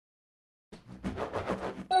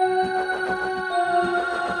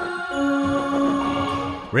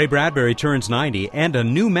Ray Bradbury turns 90 and a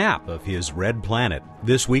new map of his red planet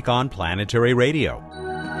this week on Planetary Radio.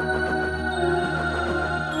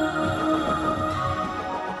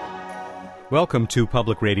 Welcome to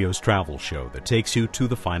Public Radio's travel show that takes you to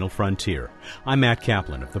the final frontier. I'm Matt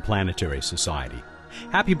Kaplan of the Planetary Society.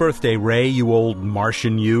 Happy birthday, Ray, you old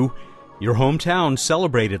Martian you. Your hometown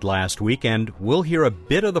celebrated last week, and we'll hear a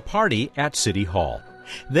bit of the party at City Hall.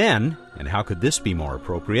 Then, and how could this be more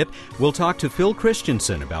appropriate, we'll talk to Phil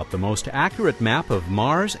Christensen about the most accurate map of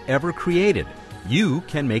Mars ever created. You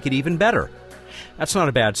can make it even better. That's not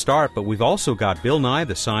a bad start, but we've also got Bill Nye,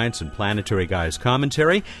 the Science and Planetary Guy's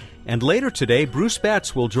commentary, and later today, Bruce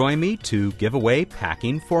Betts will join me to give away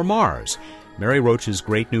Packing for Mars, Mary Roach's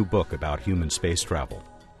great new book about human space travel.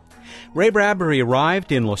 Ray Bradbury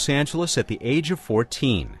arrived in Los Angeles at the age of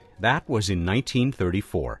 14. That was in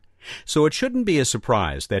 1934. So it shouldn't be a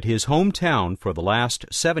surprise that his hometown for the last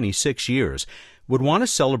 76 years would want to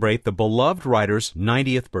celebrate the beloved writer's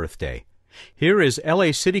 90th birthday. Here is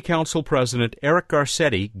L.A. City Council President Eric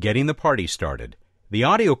Garcetti getting the party started. The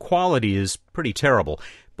audio quality is pretty terrible,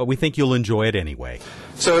 but we think you'll enjoy it anyway.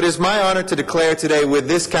 So it is my honor to declare today with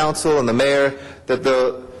this council and the mayor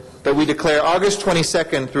that we declare August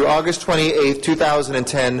 22nd through August 28th,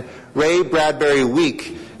 2010, Ray Bradbury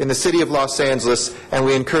Week in the city of Los Angeles, and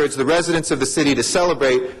we encourage the residents of the city to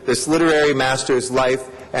celebrate this literary master's life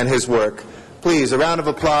and his work. Please, a round of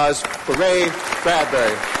applause for Ray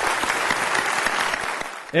Bradbury.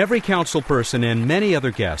 Every council person and many other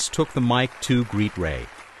guests took the mic to greet Ray.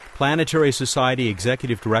 Planetary Society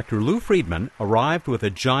Executive Director Lou Friedman arrived with a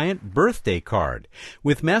giant birthday card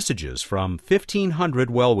with messages from 1,500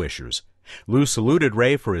 well-wishers. Lou saluted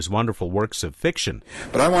Ray for his wonderful works of fiction.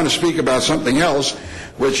 But I want to speak about something else,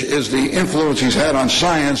 which is the influence he's had on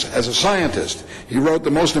science as a scientist. He wrote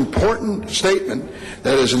the most important statement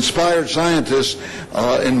that has inspired scientists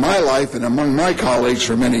in my life and among my colleagues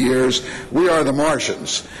for many years. We are the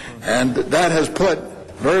Martians. And that has put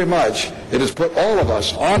it has put all of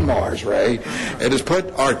us on Mars, Ray. It has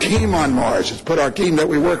put our team on Mars. It's put our team that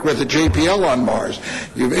we work with at JPL on Mars.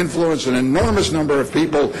 You've influenced an enormous number of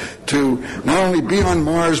people to not only be on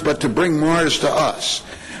Mars, but to bring Mars to us.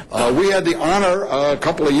 We had the honor a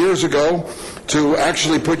couple of years ago to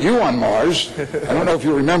actually put you on Mars. I don't know if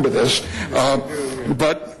you remember this,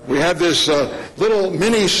 but we had this little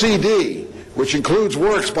mini CD which includes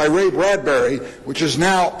works by Ray Bradbury, which is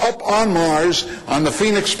now up on Mars on the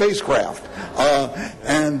Phoenix spacecraft,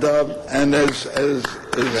 and as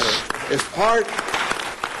part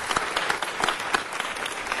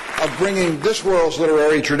of bringing this world's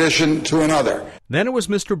literary tradition to another. Then it was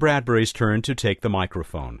Mr. Bradbury's turn to take the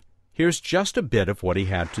microphone. Here's just a bit of what he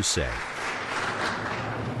had to say.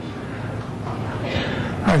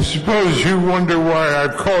 I suppose you wonder why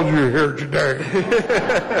I've called you here today.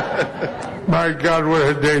 My God, what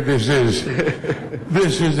a day this is.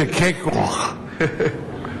 This is a cakewalk.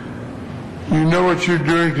 You know what you're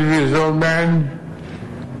doing to this old man?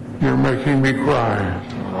 You're making me cry.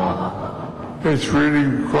 It's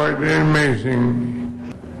really quite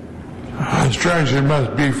amazing. How strange it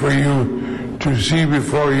must be for you to see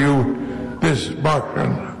before you this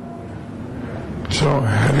Martian. So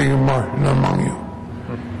having a Martian among you.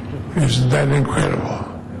 Isn't that incredible?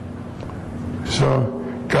 So,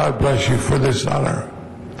 God bless you for this honor.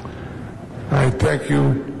 I thank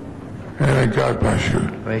you, and God bless you.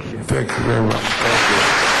 Thank you. Thank you very much. Thank you.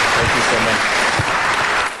 Thank you so much.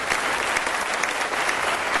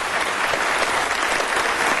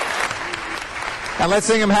 And let's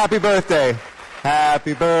sing him happy birthday.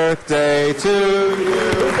 Happy birthday to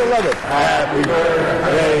you. Beloved. Happy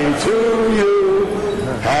birthday to you.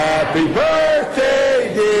 Happy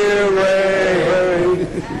birthday, dear Ray.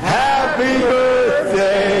 Happy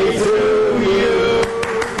birthday to you.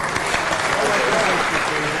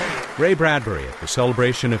 Ray Bradbury at the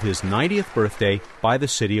celebration of his 90th birthday by the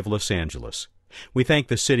city of Los Angeles. We thank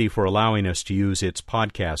the city for allowing us to use its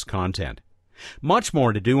podcast content. Much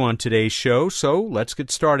more to do on today's show, so let's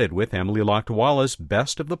get started with Emily Lakdawalla's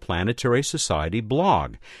Best of the Planetary Society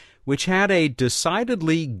blog, which had a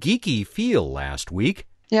decidedly geeky feel last week.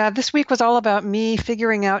 Yeah, this week was all about me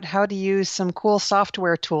figuring out how to use some cool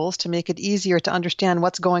software tools to make it easier to understand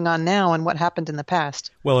what's going on now and what happened in the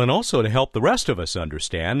past. Well, and also to help the rest of us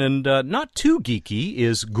understand, and not too geeky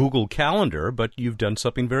is Google Calendar, but you've done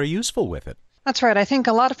something very useful with it. That's right. I think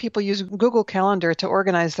a lot of people use Google Calendar to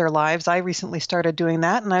organize their lives. I recently started doing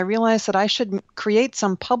that, and I realized that I should create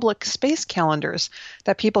some public space calendars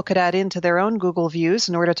that people could add into their own Google Views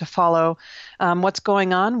in order to follow what's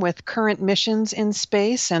going on with current missions in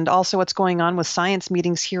space and also what's going on with science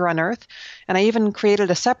meetings here on Earth. And I even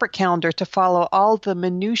created a separate calendar to follow all the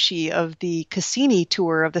minutiae of the Cassini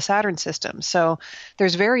tour of the Saturn system. So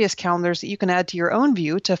there's various calendars that you can add to your own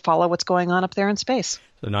view to follow what's going on up there in space.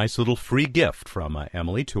 A nice little free gift from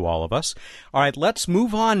Emily to all of us. All right, let's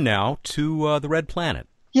move on now to the Red Planet.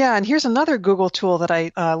 Yeah, and here's another Google tool that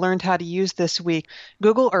I learned how to use this week.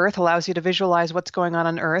 Google Earth allows you to visualize what's going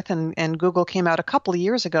on Earth, and Google came out a couple of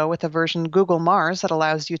years ago with a version, Google Mars, that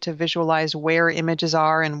allows you to visualize where images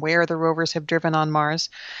are and where the rovers have driven on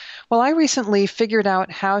Mars. Well, I recently figured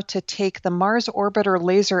out how to take the Mars Orbiter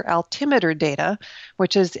Laser Altimeter data,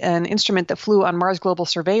 which is an instrument that flew on Mars Global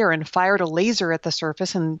Surveyor and fired a laser at the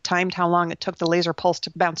surface and timed how long it took the laser pulse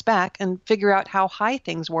to bounce back, and figure out how high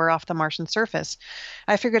things were off the Martian surface.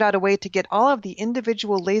 I figured out a way to get all of the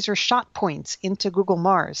individual laser shot points into Google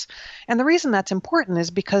Mars. And the reason that's important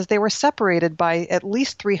is because they were separated by at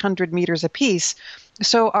least 300 meters apiece.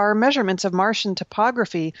 So our measurements of Martian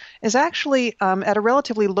topography is actually at a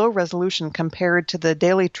relatively low resolution compared to the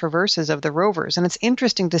daily traverses of the rovers. And it's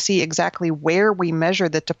interesting to see exactly where we measure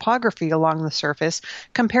the topography along the surface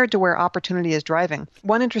compared to where Opportunity is driving.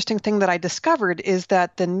 One interesting thing that I discovered is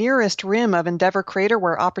that the nearest rim of Endeavour Crater,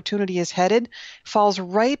 where Opportunity is headed, falls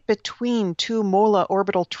right between two MOLA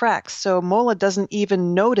orbital tracks. So MOLA doesn't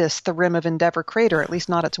even notice the rim of Endeavour Crater, at least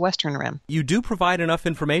not its western rim. You do provide enough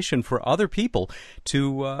information for other people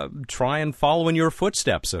to try and follow in your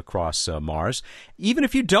footsteps across Mars. Even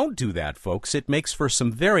if you don't do that, folks, it makes for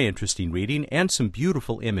some very interesting reading and some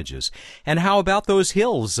beautiful images. And how about those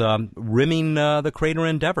hills rimming the crater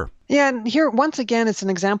Endeavour? Yeah, and here, once again, it's an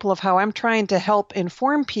example of how I'm trying to help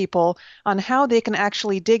inform people on how they can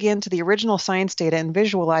actually dig into the original science data and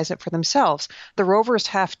visualize it for themselves. The rovers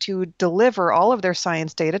have to deliver all of their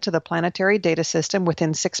science data to the Planetary Data System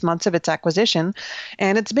within 6 months of its acquisition,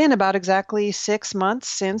 and it's been about exactly 6 months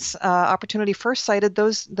since Opportunity first sighted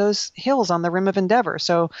those hills on the rim of Endeavour.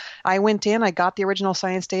 So I went in, I got the original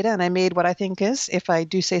science data, and I made what I think is, if I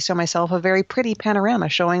do say so myself, a very pretty panorama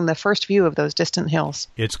showing the first view of those distant hills.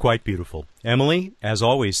 It's quite beautiful. Emily, as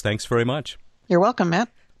always, thanks very much. You're welcome, Matt.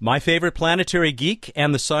 My favorite planetary geek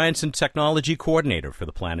and the science and technology coordinator for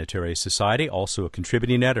the Planetary Society, also a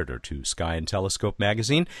contributing editor to Sky and Telescope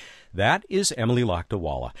magazine. That is Emily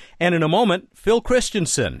Lakdawalla. And in a moment, Phil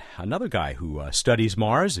Christensen, another guy who studies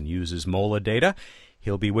Mars and uses MOLA data.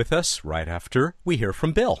 He'll be with us right after we hear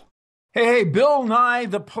from Bill. Hey, Bill Nye,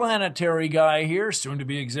 the planetary guy here, soon to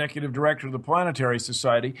be executive director of the Planetary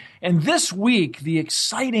Society. And this week, the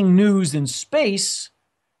exciting news in space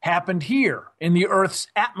happened here in the Earth's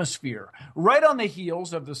atmosphere, right on the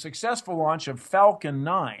heels of the successful launch of Falcon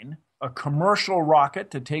 9, a commercial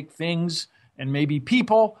rocket to take things and maybe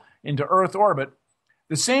people into Earth orbit.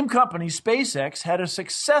 The same company, SpaceX, had a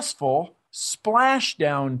successful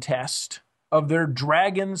splashdown test of their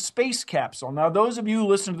Dragon space capsule. Now, those of you who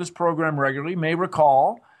listen to this program regularly may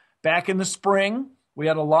recall, back in the spring, we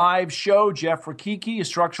had a live show. Jeff Rakicki, a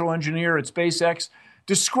structural engineer at SpaceX,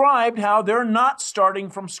 described how they're not starting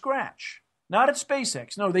from scratch. Not at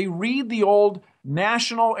SpaceX. No, they read the old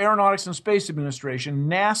National Aeronautics and Space Administration,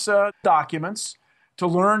 NASA documents, to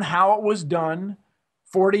learn how it was done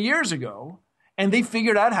 40 years ago, and they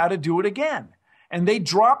figured out how to do it again. And they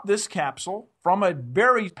dropped this capsule from a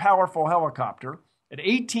very powerful helicopter at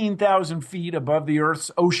 18,000 feet above the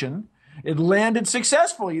Earth's ocean. It landed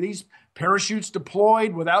successfully. These parachutes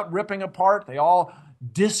deployed without ripping apart. They all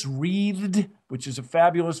diswreathed, which is a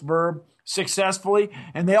fabulous verb, successfully.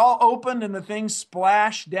 And they all opened and the thing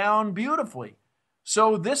splashed down beautifully.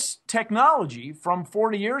 So this technology from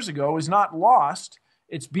 40 years ago is not lost.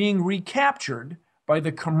 It's being recaptured by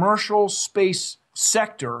the commercial space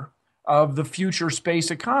sector of the future space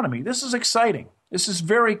economy. This is exciting. This is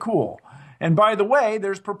very cool. And by the way,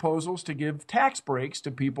 there's proposals to give tax breaks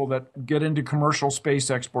to people that get into commercial space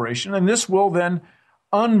exploration. And this will then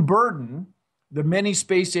unburden the many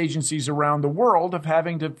space agencies around the world of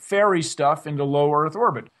having to ferry stuff into low Earth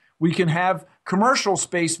orbit. We can have commercial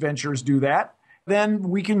space ventures do that. Then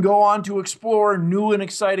we can go on to explore new and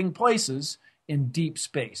exciting places in deep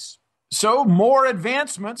space. So, more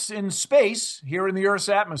advancements in space here in the Earth's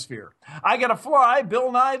atmosphere. I gotta fly,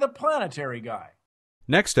 Bill Nye, the planetary guy.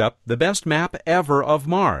 Next up, the best map ever of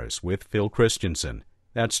Mars with Phil Christensen.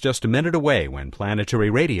 That's just a minute away when Planetary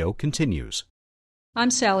Radio continues.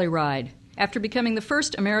 I'm Sally Ride. After becoming the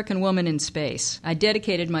first American woman in space, I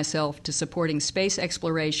dedicated myself to supporting space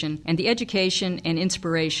exploration and the education and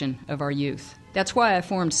inspiration of our youth. That's why I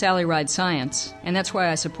formed Sally Ride Science, and that's why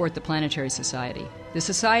I support the Planetary Society. The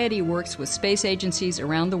Society works with space agencies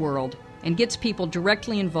around the world and gets people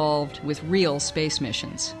directly involved with real space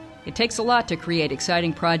missions. It takes a lot to create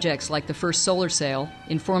exciting projects like the first solar sail,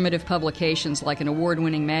 informative publications like an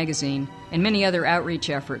award-winning magazine, and many other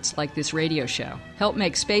outreach efforts like this radio show. Help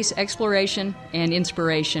make space exploration and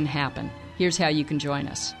inspiration happen. Here's how you can join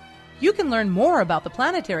us. You can learn more about the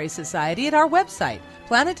Planetary Society at our website,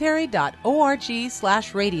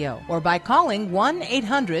 planetary.org/radio, or by calling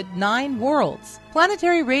 1-800-9-WORLDS.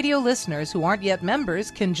 Planetary Radio listeners who aren't yet members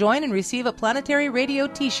can join and receive a Planetary Radio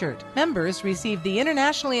t-shirt. Members receive the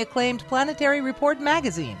internationally acclaimed Planetary Report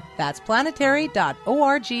magazine. That's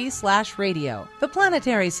planetary.org/radio. The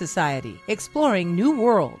Planetary Society, exploring new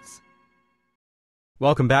worlds.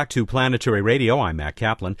 Welcome back to Planetary Radio. I'm Matt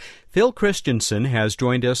Kaplan. Phil Christensen has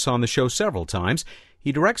joined us on the show several times.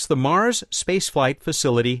 He directs the Mars Spaceflight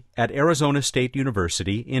Facility at Arizona State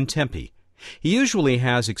University in Tempe. He usually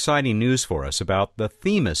has exciting news for us about the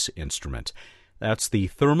THEMIS instrument. That's the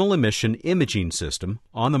Thermal Emission Imaging System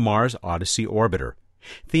on the Mars Odyssey orbiter.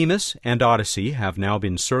 THEMIS and Odyssey have now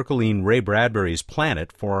been circling Ray Bradbury's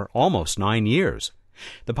planet for almost 9 years.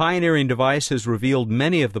 The pioneering device has revealed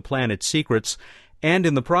many of the planet's secrets, and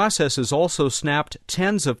in the process has also snapped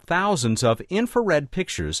tens of thousands of infrared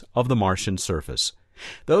pictures of the Martian surface.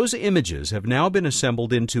 Those images have now been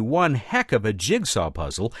assembled into one heck of a jigsaw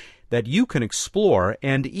puzzle that you can explore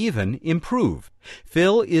and even improve.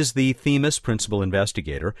 Phil is the THEMIS principal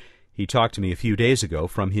investigator. He talked to me a few days ago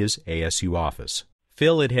from his ASU office.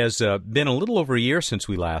 Phil, it has been a little over a year since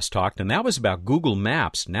we last talked, and that was about Google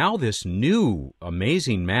Maps. Now this new,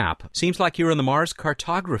 amazing map seems like you're in the Mars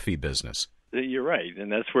cartography business. You're right,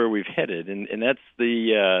 and that's where we've headed, and that's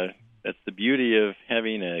the beauty of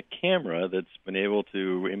having a camera that's been able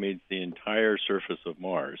to image the entire surface of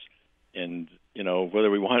Mars. And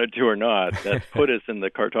whether we wanted to or not, that's put us in the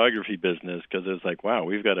cartography business because it's like, wow,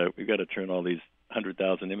 we've got to turn all these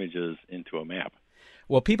 100,000 images into a map.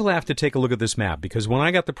 Well, people have to take a look at this map because when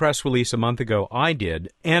I got the press release a month ago, I did,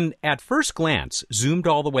 and at first glance, zoomed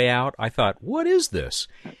all the way out, I thought, what is this?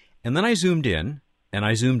 And then I zoomed in. And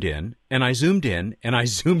I zoomed in, and I zoomed in, and I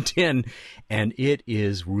zoomed in, and it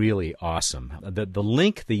is really awesome. The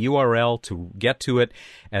link, the URL to get to it,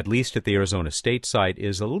 at least at the Arizona State site,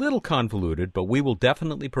 is a little convoluted, but we will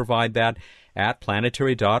definitely provide that at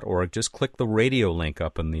planetary.org. Just click the radio link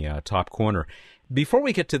up in the top corner. Before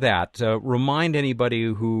we get to that, remind anybody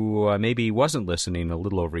who maybe wasn't listening a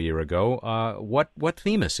little over a year ago what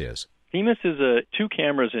THEMIS is. THEMIS is two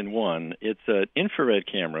cameras in one. It's an infrared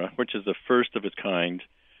camera, which is the first of its kind,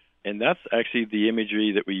 and that's actually the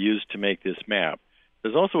imagery that we use to make this map.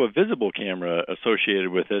 There's also a visible camera associated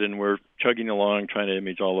with it, and we're chugging along trying to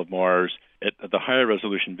image all of Mars at the higher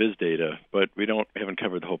resolution viz data, but we haven't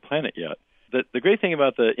covered the whole planet yet. The great thing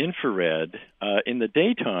about the infrared, in the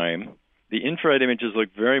daytime, the infrared images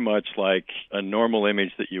look very much like a normal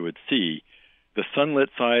image that you would see. The sunlit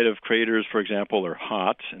side of craters, for example, are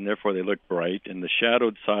hot, and therefore they look bright, and the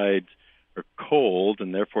shadowed sides are cold,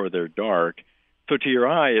 and therefore they're dark. So to your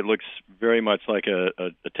eye, it looks very much like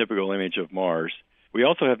a typical image of Mars. We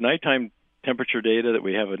also have nighttime temperature data that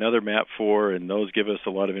we have another map for, and those give us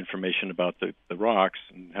a lot of information about the rocks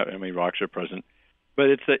and how many rocks are present.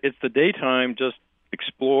 But it's the daytime, just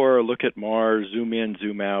explore, look at Mars, zoom in,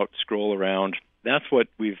 zoom out, scroll around. That's what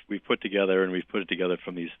we've put together, and we've put it together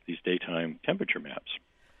from these daytime temperature maps.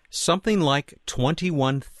 Something like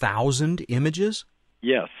 21,000 images?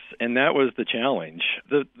 Yes, and that was the challenge.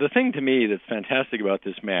 The thing to me that's fantastic about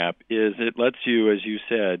this map is it lets you, as you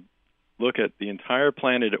said, look at the entire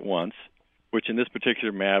planet at once, which in this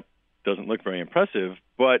particular map doesn't look very impressive,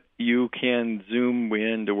 but you can zoom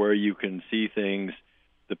in to where you can see things.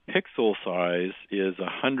 The pixel size is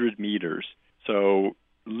 100 meters. So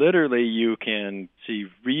literally, you can see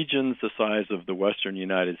regions the size of the western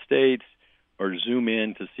United States or zoom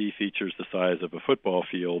in to see features the size of a football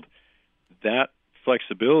field. That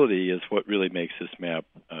flexibility is what really makes this map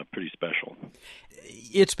pretty special.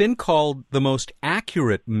 It's been called the most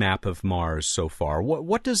accurate map of Mars so far.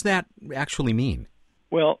 What does that actually mean?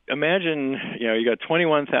 Well, imagine, you got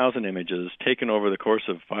 21,000 images taken over the course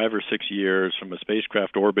of 5 or 6 years from a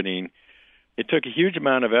spacecraft orbiting. It took a huge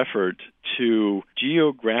amount of effort to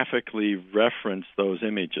geographically reference those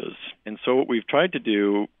images. And so what we've tried to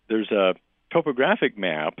do, there's a topographic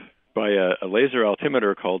map by a laser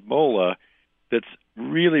altimeter called MOLA that's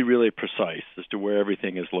really, really precise as to where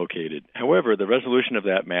everything is located. However, the resolution of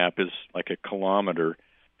that map is like a kilometer.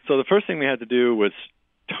 So the first thing we had to do was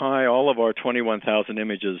tie all of our 21,000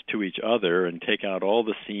 images to each other and take out all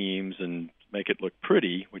the seams and make it look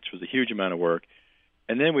pretty, which was a huge amount of work.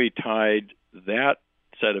 And then we tied that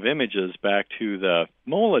set of images back to the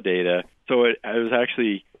MOLA data, so it was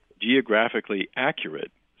actually geographically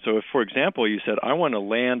accurate. So if, for example, you said, I want to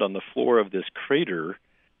land on the floor of this crater,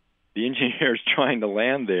 the engineers trying to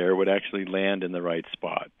land there would actually land in the right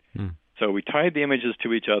spot. So we tied the images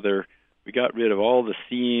to each other. We got rid of all the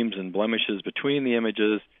seams and blemishes between the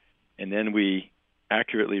images, and then we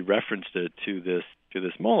accurately referenced it to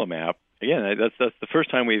this MOLA map. Again, that's the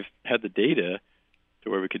first time we've had the data to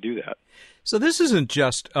where we could do that. So this isn't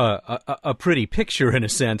just a pretty picture, in a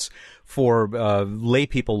sense, for lay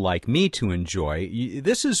people like me to enjoy.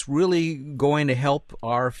 This is really going to help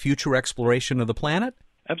our future exploration of the planet?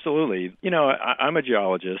 Absolutely. You know, I'm a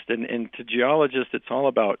geologist, and to geologists, it's all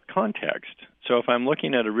about context. So if I'm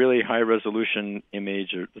looking at a really high-resolution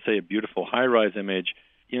image, or let's say a beautiful high-rise image,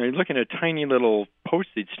 you're looking at a tiny little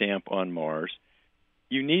postage stamp on Mars.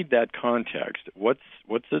 You need that context. What's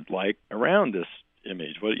it like around this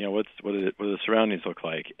image? What do the surroundings look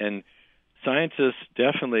like? And scientists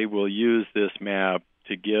definitely will use this map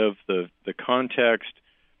to give the context,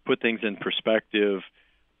 put things in perspective.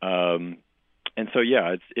 And so,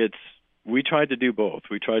 we tried to do both.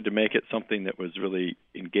 We tried to make it something that was really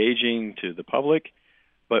engaging to the public,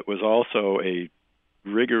 but was also a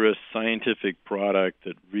rigorous scientific product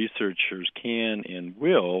that researchers can and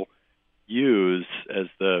will use as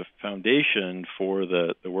the foundation for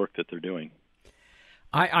the work that they're doing.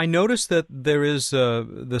 I noticed that there is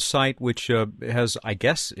the site which has, I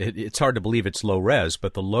guess, it's hard to believe it's low-res,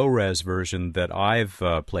 but the low-res version that I've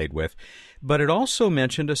played with. But it also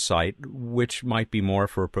mentioned a site which might be more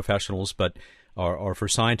for professionals or for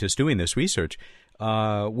scientists doing this research,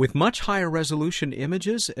 with much higher resolution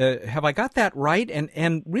images. Have I got that right?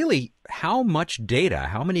 And really, how much data,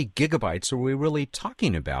 how many gigabytes are we really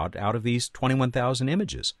talking about out of these 21,000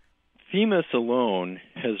 images? Themis alone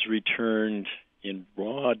has returned in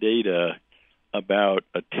raw data about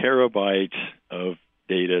a terabyte of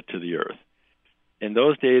data to the Earth. And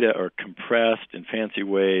those data are compressed in fancy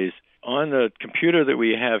ways. On the computer that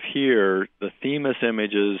we have here, the Themis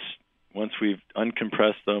images, once we've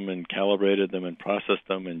uncompressed them and calibrated them and processed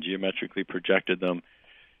them and geometrically projected them,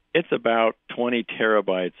 it's about 20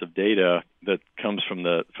 terabytes of data that comes from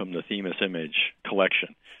the Themis image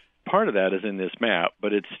collection. Part of that is in this map,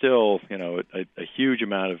 but it's still, a huge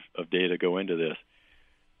amount of data go into this.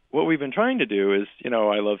 What we've been trying to do is,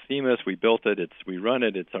 I love Themis. We built it. We run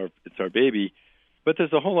it. It's our baby. But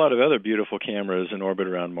there's a whole lot of other beautiful cameras in orbit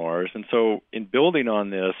around Mars. And so in building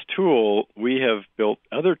on this tool, we have built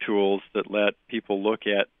other tools that let people look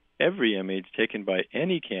at every image taken by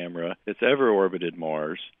any camera that's ever orbited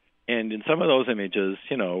Mars. And in some of those images,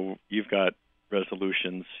 you've got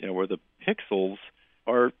resolutions, where the pixels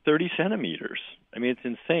are 30 centimeters. I mean, it's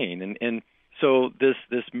insane. And so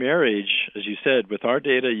this marriage, as you said, with our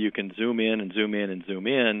data, you can zoom in and zoom in and zoom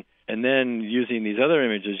in. And then using these other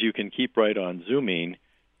images, you can keep right on zooming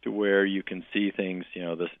to where you can see things,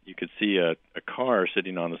 you could see a car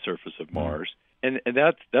sitting on the surface of Mars. And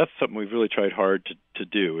that's something we've really tried hard to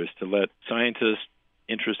do, is to let scientists,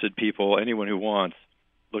 interested people, anyone who wants,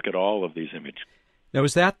 look at all of these images. Now,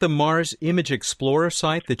 is that the Mars Image Explorer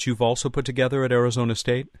site that you've also put together at Arizona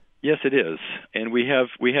State? Yes, it is. And we have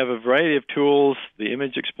a variety of tools. The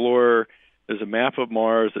Image Explorer, there's a map of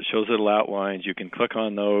Mars that shows little outlines. You can click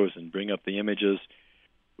on those and bring up the images.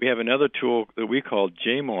 We have another tool that we call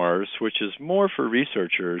JMars, which is more for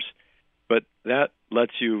researchers, but that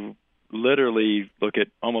lets you literally look at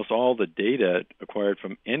almost all the data acquired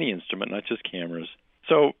from any instrument, not just cameras.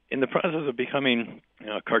 So in the process of becoming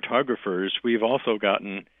cartographers, we've also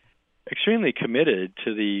gotten extremely committed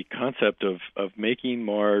to the concept of making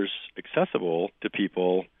Mars accessible to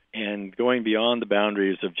people and going beyond the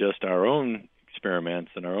boundaries of just our own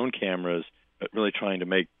experiments and our own cameras, but really trying to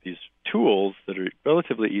make these tools that are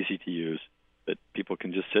relatively easy to use, that people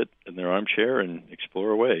can just sit in their armchair and explore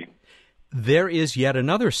away. There is yet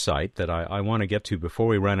another site that I want to get to before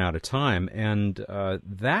we run out of time, and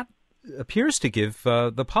that appears to give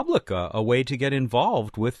the public a way to get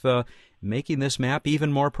involved with making this map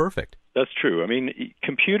even more perfect. That's true. I mean,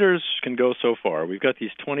 computers can go so far. We've got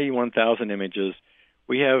these 21,000 images.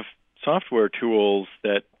 We have software tools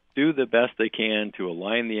that do the best they can to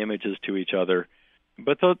align the images to each other,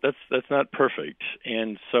 but that's not perfect.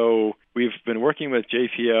 And so we've been working with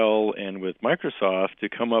JPL and with Microsoft to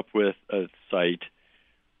come up with a site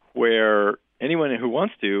where anyone who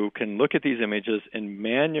wants to can look at these images and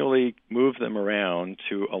manually move them around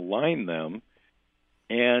to align them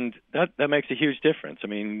And that makes a huge difference. I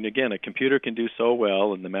mean, again, a computer can do so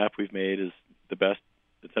well, and the map we've made is the best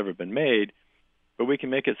that's ever been made, but we can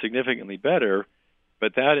make it significantly better,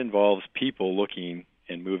 but that involves people looking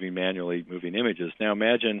and moving images. Now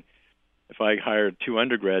imagine if I hired 2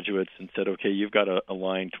 undergraduates and said, okay, you've got to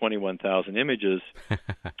align 21,000 images,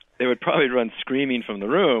 they would probably run screaming from the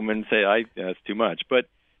room and say, that's too much. But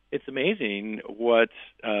it's amazing what,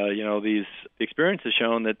 these experiences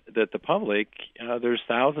shown that the public, there's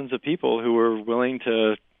thousands of people who are willing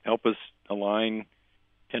to help us align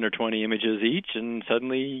 10 or 20 images each, and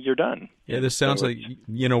suddenly you're done. Yeah, this sounds like,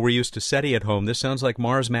 we're used to SETI at home. This sounds like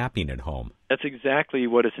Mars mapping at home. That's exactly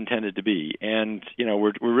what it's intended to be. And,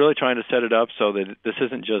 we're really trying to set it up so that this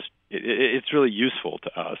isn't just, it's really useful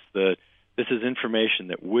to us. This is information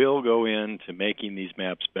that will go into making these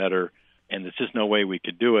maps better, and there's just no way we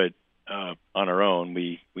could do it on our own.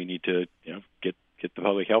 We need to, get the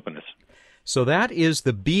public helping us. So that is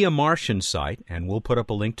the Be a Martian site, and we'll put up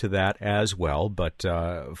a link to that as well. But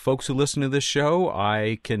folks who listen to this show,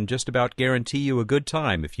 I can just about guarantee you a good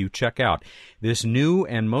time if you check out this new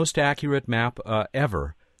and most accurate map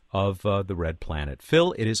ever of the Red Planet.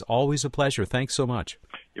 Phil, it is always a pleasure. Thanks so much.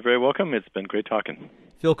 You're very welcome. It's been great talking.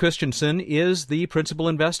 Phil Christensen is the principal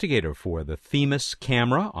investigator for the Themis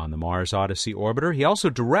camera on the Mars Odyssey orbiter. He also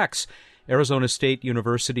directs Arizona State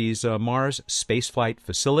University's Mars Spaceflight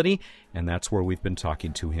Facility, and that's where we've been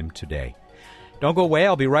talking to him today. Don't go away.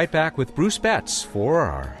 I'll be right back with Bruce Betts for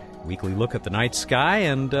our weekly look at the night sky,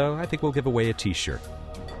 and I think we'll give away a T-shirt.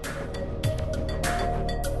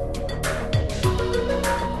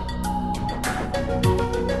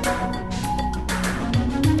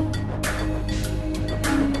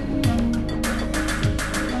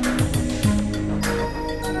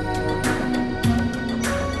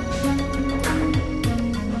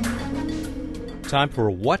 Time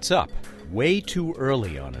for What's Up? Way too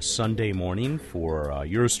early on a Sunday morning for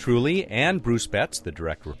yours truly and Bruce Betts, the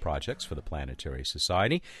Director of Projects for the Planetary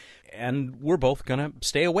Society. And we're both going to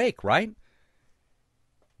stay awake, right?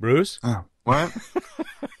 Bruce? What?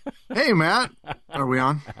 Hey, Matt. Are we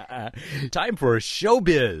on? Time for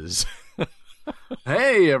Showbiz.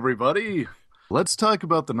 Hey, everybody. Let's talk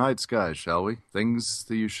about the night sky, shall we? Things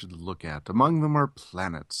that you should look at. Among them are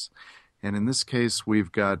planets. And in this case,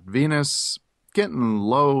 we've got Venus getting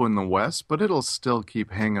low in the west, but it'll still keep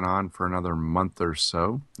hanging on for another month or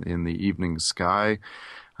so in the evening sky.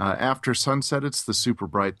 After sunset, it's the super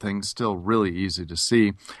bright thing, still really easy to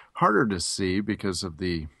see. Harder to see because of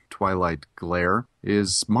the twilight glare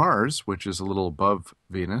is Mars, which is a little above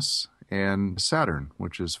Venus, and Saturn,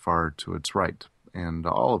 which is far to its right. And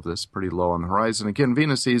all of this pretty low on the horizon. Again,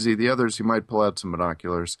 Venus easy. The others, you might pull out some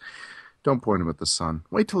binoculars. Don't point them at the sun.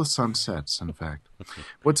 Wait till the sun sets, in fact.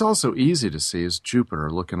 What's also easy to see is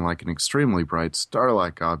Jupiter looking like an extremely bright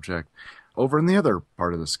star-like object over in the other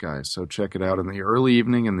part of the sky. So check it out in the early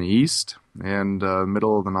evening in the east and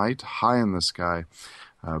middle of the night, high in the sky,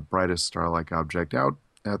 brightest star-like object out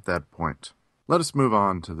at that point. Let us move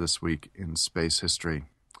on to this week in space history.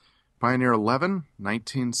 Pioneer 11,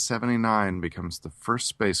 1979, becomes the first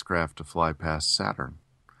spacecraft to fly past Saturn.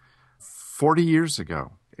 40 years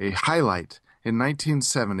ago, a highlight, in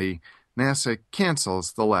 1970, NASA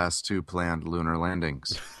cancels the last 2 planned lunar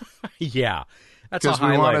landings. Yeah, that's a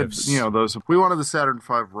highlight. We wanted the Saturn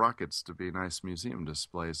V rockets to be nice museum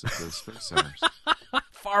displays at the space centers.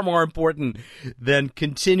 Far more important than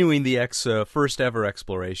continuing the first ever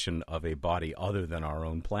exploration of a body other than our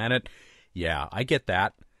own planet. Yeah, I get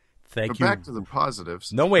that. Thank you. Back to the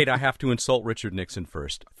positives. No, wait, I have to insult Richard Nixon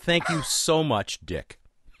first. Thank you so much, Dick.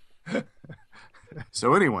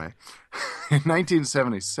 So anyway, in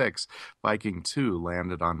 1976, Viking 2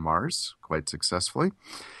 landed on Mars quite successfully.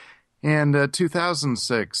 And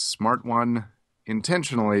 2006, Smart 1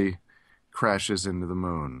 intentionally crashes into the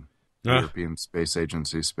moon. The European Space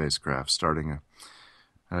Agency spacecraft, starting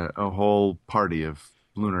a whole party of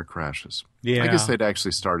lunar crashes. Yeah. I guess they'd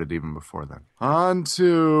actually started even before then. On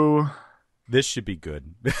to... This should be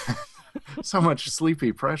good. So much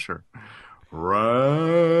sleepy pressure.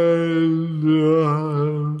 Random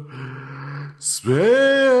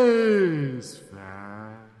Space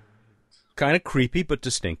Fact. Kind of creepy, but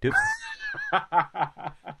distinctive.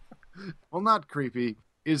 Well, not creepy,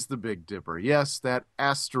 is the Big Dipper. Yes, that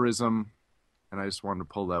asterism, and I just wanted to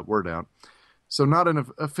pull that word out. So not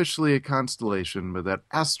officially a constellation, but that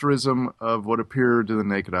asterism of what appear to the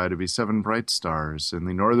naked eye to be 7 bright stars in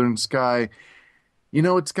the northern sky. You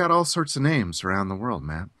know, it's got all sorts of names around the world,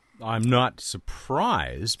 Matt. I'm not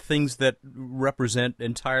surprised. Things that represent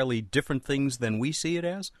entirely different things than we see it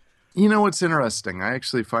as? You know what's interesting? I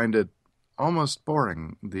actually find it almost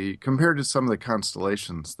boring. Compared to some of the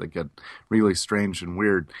constellations that get really strange and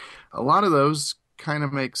weird, a lot of those kind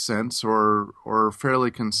of make sense or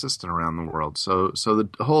fairly consistent around the world. So the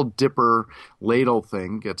whole dipper ladle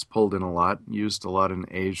thing gets pulled in a lot, used a lot in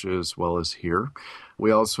Asia as well as here.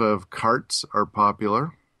 We also have carts are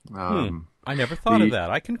popular. I never thought of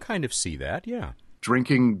that. I can kind of see that, yeah.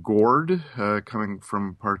 Drinking gourd, coming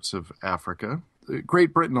from parts of Africa.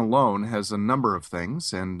 Great Britain alone has a number of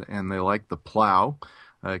things, and they like the plow,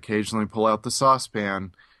 occasionally pull out the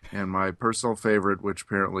saucepan, and my personal favorite, which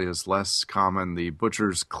apparently is less common, the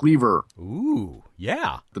butcher's cleaver. Ooh,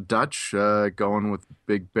 yeah. The Dutch going with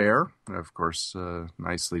Big Bear, of course,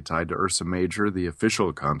 nicely tied to Ursa Major, the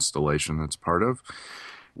official constellation it's part of.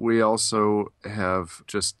 We also have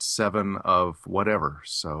just 7 of whatever.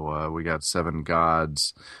 So we got 7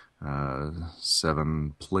 gods,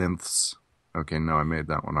 7 plinths. Okay, no, I made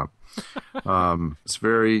that one up. It's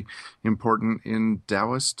very important in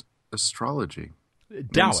Taoist astrology.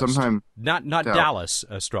 Taoist, sometimes not Dallas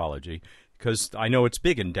astrology, because I know it's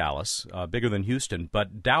big in Dallas, bigger than Houston,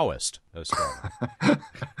 but Taoist astrology.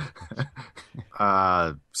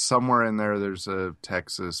 Somewhere in there's a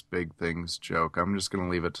Texas big things joke. I'm just going to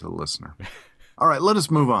leave it to the listener. All right, let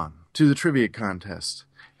us move on to the trivia contest.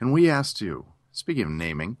 And we asked you, speaking of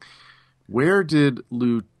naming, where did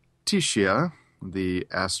Lutetia, the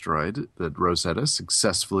asteroid that Rosetta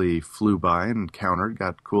successfully flew by and encountered,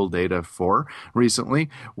 got cool data for recently,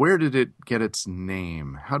 where did it get its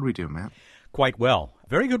name? How'd we do, Matt? Quite well.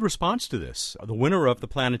 Very good response to this. The winner of the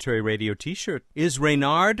Planetary Radio T-shirt is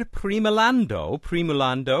Reynard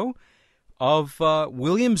Primulando of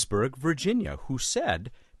Williamsburg, Virginia, who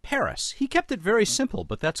said Paris. He kept it very simple,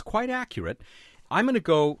 but that's quite accurate. I'm going to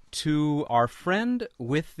go to our friend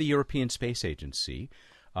with the European Space Agency,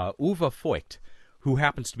 Uwe Voigt, who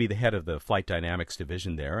happens to be the head of the Flight Dynamics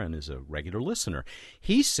Division there and is a regular listener.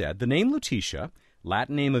 He said the name Lutetia,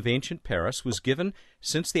 Latin name of ancient Paris, was given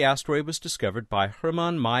since the asteroid was discovered by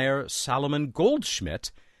Hermann Meyer Salomon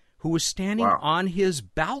Goldschmidt, who was standing on his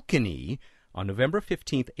balcony on November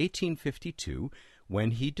 15th, 1852,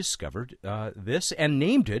 when he discovered this and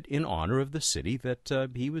named it in honor of the city that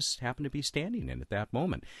he happened to be standing in at that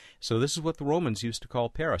moment. So this is what the Romans used to call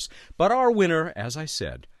Paris. But our winner, as I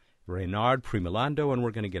said, Reynard Primulando, and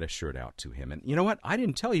we're going to get a shirt out to him. And you know what? I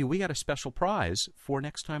didn't tell you we got a special prize for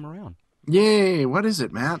next time around. Yay! What is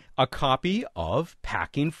it, Matt? A copy of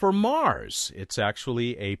Packing for Mars. It's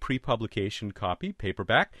actually a pre-publication copy,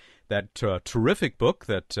 paperback, that terrific book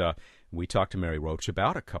that we talked to Mary Roach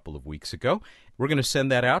about a couple of weeks ago. We're going to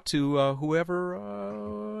send that out to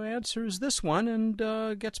whoever answers this one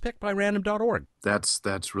and gets picked by random.org.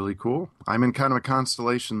 That's really cool. I'm in kind of a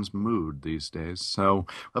constellations mood these days. So,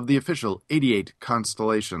 of the official 88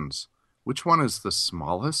 constellations, which one is the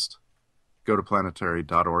smallest? Go to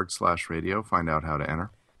planetary.org/radio, find out how to enter.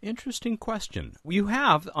 Interesting question. You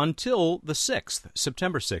have until the 6th,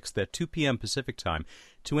 September 6th, at 2 p.m. Pacific time,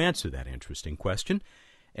 to answer that interesting question.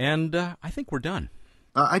 And I think we're done.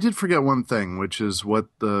 I did forget one thing, which is what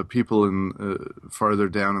the people farther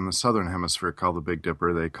down in the southern hemisphere call the Big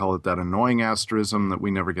Dipper. They call it that annoying asterism that we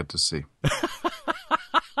never get to see.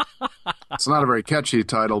 It's not a very catchy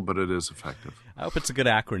title, but it is effective. I hope it's a good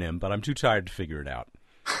acronym, but I'm too tired to figure it out.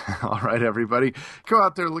 All right, everybody. Go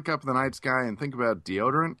out there, look up in the night sky, and think about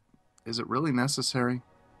deodorant. Is it really necessary?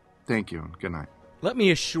 Thank you, and good night. Let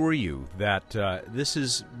me assure you that this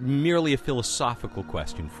is merely a philosophical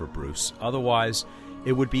question for Bruce. Otherwise,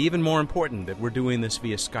 it would be even more important that we're doing this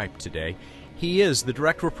via Skype today. He is the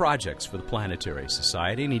Director of Projects for the Planetary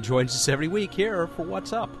Society, and he joins us every week here for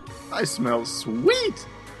What's Up. I smell sweet!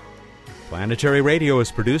 Planetary Radio is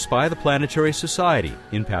produced by the Planetary Society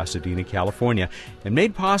in Pasadena, California, and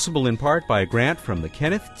made possible in part by a grant from the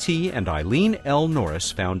Kenneth T. and Eileen L. Norris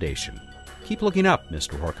Foundation. Keep looking up,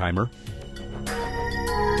 Mr. Horkheimer.